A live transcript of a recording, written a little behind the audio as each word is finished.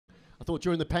thought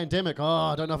during the pandemic,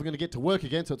 I don't know if I'm going to get to work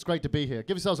again, so it's great to be here.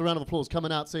 Give yourselves a round of applause coming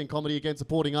out, seeing comedy again,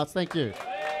 supporting us. Thank you.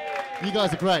 You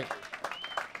guys are great.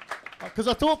 Because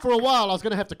I thought for a while I was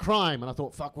going to have to crime, and I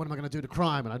thought, fuck, what am I going to do to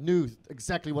crime? And I knew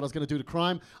exactly what I was going to do to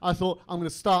crime. I thought, I'm going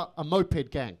to start a moped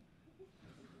gang.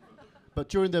 But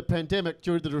during the pandemic,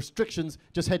 during the restrictions,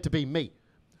 just had to be me.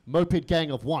 Moped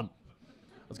gang of one.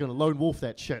 I was going to lone wolf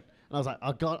that shit. And I was like,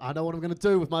 I know what I'm going to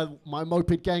do with my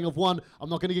moped gang of one. I'm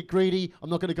not going to get greedy. I'm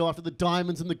not going to go after the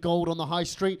diamonds and the gold on the high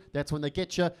street. That's when they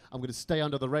get you. I'm going to stay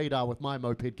under the radar with my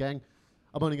moped gang.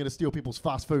 I'm only going to steal people's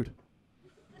fast food.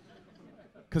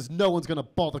 Because no one's going to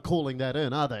bother calling that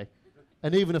in, are they?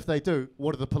 And even if they do,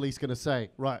 what are the police going to say?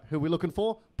 Right, who are we looking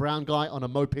for? Brown guy on a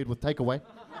moped with takeaway.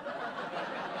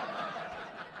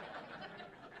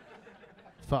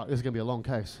 Fuck, this is going to be a long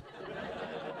case.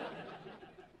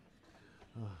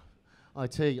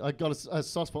 IT, I got a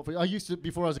soft spot for it.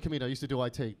 Before I was a comedian, I used to do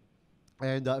IT.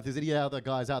 And if there's any other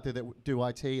guys out there that do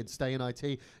IT and stay in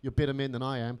IT, you're better men than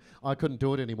I am. I couldn't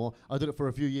do it anymore. I did it for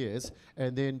a few years,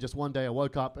 and then just one day I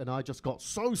woke up and I just got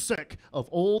so sick of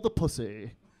all the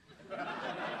pussy.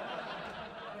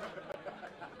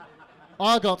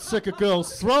 I got sick of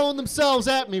girls throwing themselves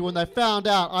at me when they found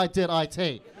out I did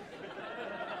IT.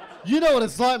 You know what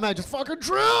it's like, man, just fucking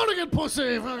drowning in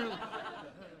pussy.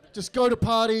 Just go to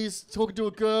parties, talking to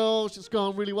a girl, she's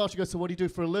going really well. She goes, so what do you do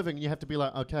for a living? And you have to be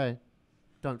like, okay.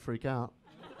 Don't freak out.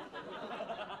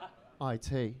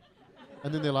 IT.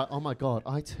 And then they're like, oh my God,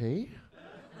 IT?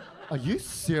 Are you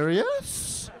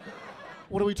serious?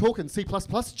 What are we talking? C++,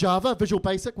 Java, Visual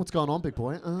Basic? What's going on, big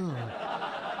boy?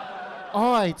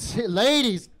 Oh. IT,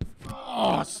 ladies.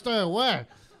 Oh, stay away.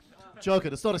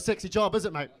 Joking, it's not a sexy job, is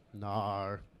it, mate?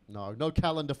 No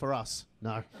calendar for us.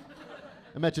 No.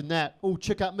 Imagine that. Oh,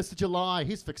 check out Mr. July.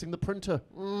 He's fixing the printer.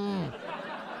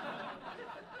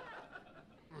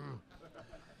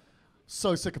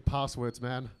 So sick of passwords,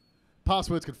 man.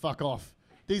 Passwords can fuck off.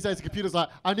 These days the computer's like,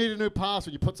 I need a new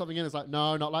password. You put something in, it's like,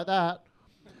 no, not like that.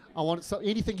 I want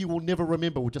anything you will never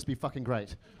remember will just be fucking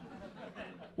great.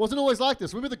 Wasn't always like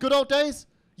this. Remember the good old days?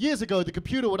 Years ago, the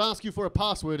computer would ask you for a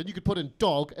password and you could put in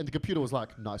dog and the computer was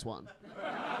like, nice one.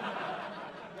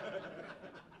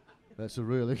 That's a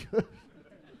really good.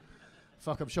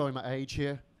 Fuck, I'm showing my age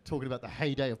here. Talking about the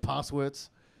heyday of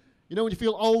passwords. You know when you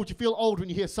feel old when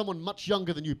you hear someone much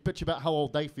younger than you bitch about how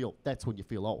old they feel. That's when you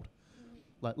feel old.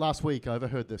 Like last week, I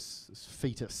overheard this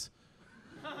fetus.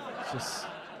 Just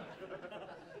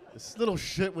this little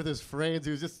shit with his friends.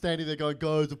 He was just standing there going,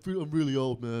 guys, I'm really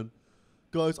old, man.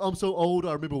 Guys, I'm so old,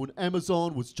 I remember when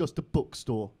Amazon was just a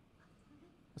bookstore.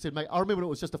 I said, mate, I remember when it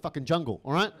was just a fucking jungle,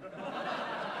 all right?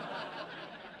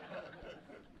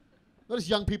 Notice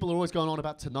young people are always going on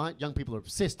about tonight. Young people are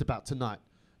obsessed about tonight.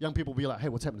 Young people will be like, hey,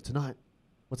 what's happening tonight?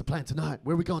 What's the plan tonight?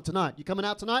 Where are we going tonight? You coming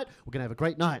out tonight? We're going to have a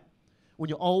great night. When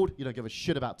you're old, you don't give a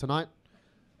shit about tonight.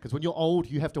 Because when you're old,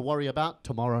 you have to worry about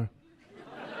tomorrow.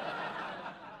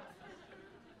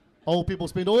 Old people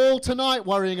spend all tonight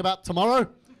worrying about tomorrow.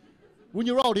 When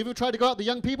you're old, have you ever tried to go out with the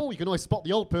young people? You can always spot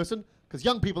the old person. Because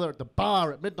young people are at the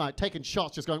bar at midnight taking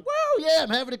shots, just going, woo, yeah, I'm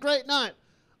having a great night.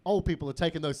 Old people are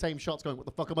taking those same shots going, what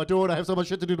the fuck am I doing? I have so much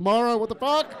shit to do tomorrow. What the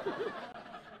fuck?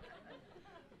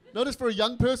 Notice for a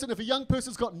young person, if a young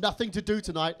person's got nothing to do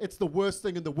tonight, it's the worst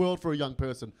thing in the world for a young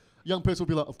person. A young person will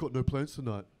be like, I've got no plans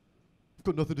tonight. I've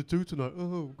got nothing to do tonight. Oh,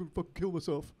 I'm going to fucking kill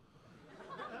myself.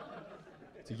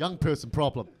 It's a young person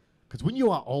problem. Because when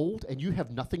you are old and you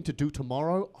have nothing to do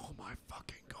tomorrow, oh my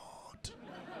fucking God.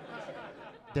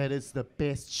 That is the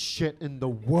best shit in the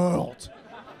world.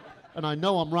 And I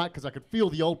know I'm right because I could feel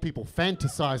the old people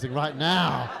fantasizing right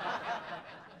now.